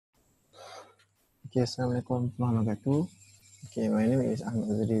Okay, Assalamualaikum warahmatullahi wabarakatuh. Okay, my name is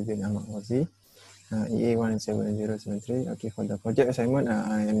Ahmad Azri bin Ahmad Wazi, EA17073. Okay, for the project assignment,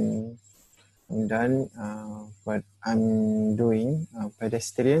 I'm done, but I'm doing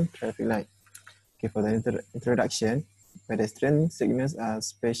pedestrian traffic light. Okay, for the introduction, pedestrian signals are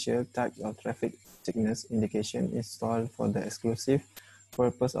special types of traffic signals indication installed for the exclusive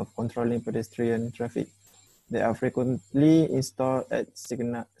purpose of controlling pedestrian traffic. They are frequently installed at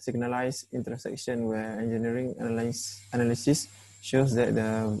signalized intersection where engineering analysis shows that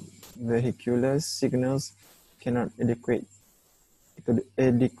the vehicular signals cannot adequately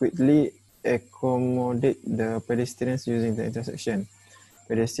accommodate the pedestrians using the intersection.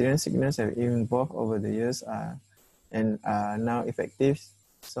 Pedestrian signals have evolved over the years and are now effective,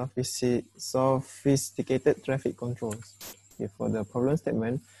 sophisticated traffic controls. Okay, for the problem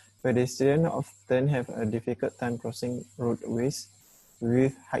statement, pedestrians often have a difficult time crossing roadways with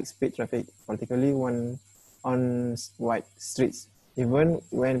high-speed traffic, particularly when on wide streets. Even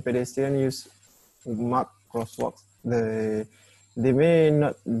when pedestrians use marked crosswalks, they may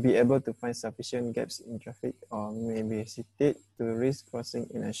not be able to find sufficient gaps in traffic or may be hesitate to risk crossing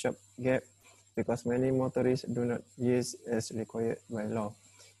in a short gap because many motorists do not use as required by law,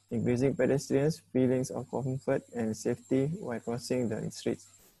 increasing pedestrians' feelings of comfort and safety while crossing the streets.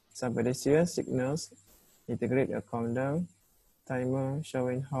 Some pedestrian signals integrate a countdown timer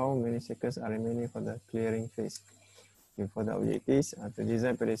showing how many seconds are remaining for the clearing phase. Okay, for the objectives, to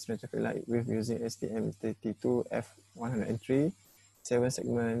design pedestrian traffic light with using STM32F103, 7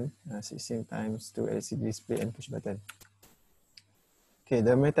 segment, 16 times 2 LCD display and push button. Okay,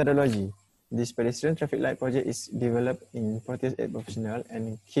 the methodology. This pedestrian traffic light project is developed in Proteus 8 Professional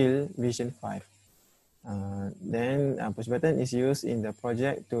and Kill Vision 5. Then push button is used in the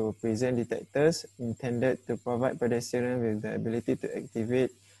project to present detectors intended to provide pedestrians with the ability to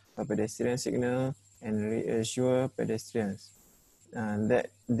activate a pedestrian signal and reassure pedestrians that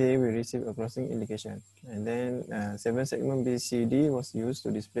they will receive a crossing indication. And then 7 segment BCD was used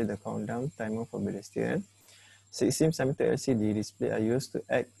to display the countdown timer for pedestrians. 16 centimeter LCD display are used to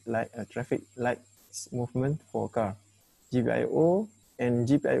act like a traffic light movement for a car. GPIO and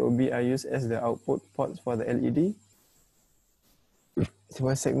GPIOB are used as the output ports for the LED.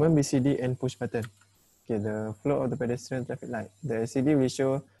 1 segment BCD and push button. Okay, the flow of the pedestrian traffic light. The LCD will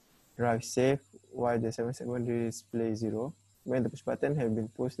show drive safe while the 7 segment display 0. When the push button have been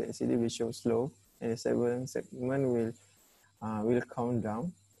pushed, the LCD will show slow and the 7 segment will count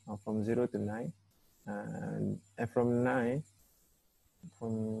down from 0 to 9. And from 9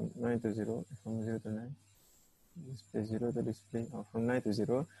 to 0, from 0 to 9, display 0 to display, from 9 to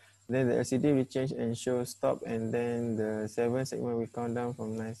 0, then the LCD will change and show stop, and then the 7 segment will count down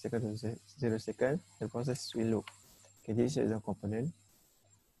from 9 seconds to 0 seconds. The process will loop. Okay, this is the component.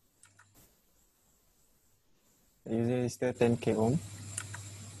 Using resistor 10k ohm.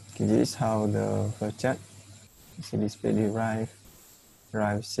 Okay, this is how the flow chart. See display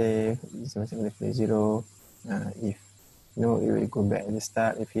drive safe, 7 segment display 0. If no, it will go back at the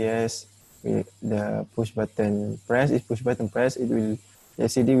start. If yes, the push button press. If push button press, it will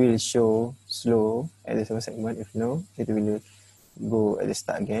LCD will show slow at the 7 segment. If no, it will go at the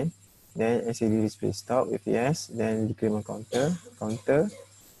start again. Then LCD display stop. If yes, then decrement counter.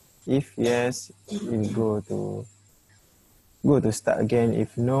 If yes, it will go to start again.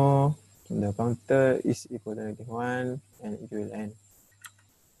 If no, the counter is equal to -1 and it will end.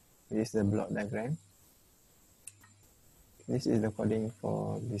 This is the block diagram. This is the coding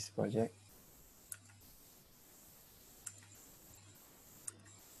for this project.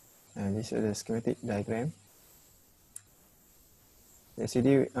 And this is the schematic diagram. The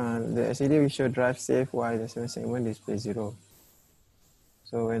LCD will show drive safe while the 7 segment display 0.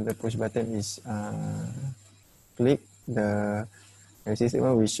 So when the push button is clicked, the LCD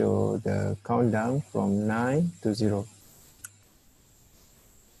segment will show the countdown from 9 to 0.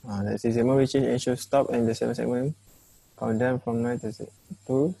 The LCD segment will change and show stop, and the 7 segment countdown from 9 to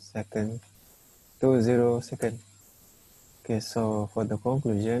 0 seconds. Okay, so for the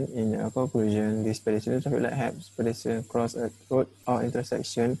conclusion, this pedestrian traffic light helps pedestrians cross a road or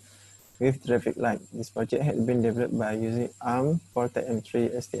intersection with traffic light. This project had been developed by using ARM Cortex-M3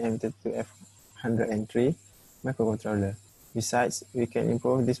 STM32F103 microcontroller. Besides, we can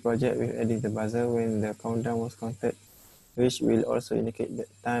improve this project with adding the buzzer when the countdown was counted, which will also indicate the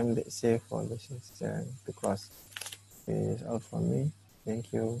time that's safe for the pedestrian to cross. Okay, that's all from me.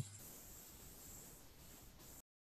 Thank you.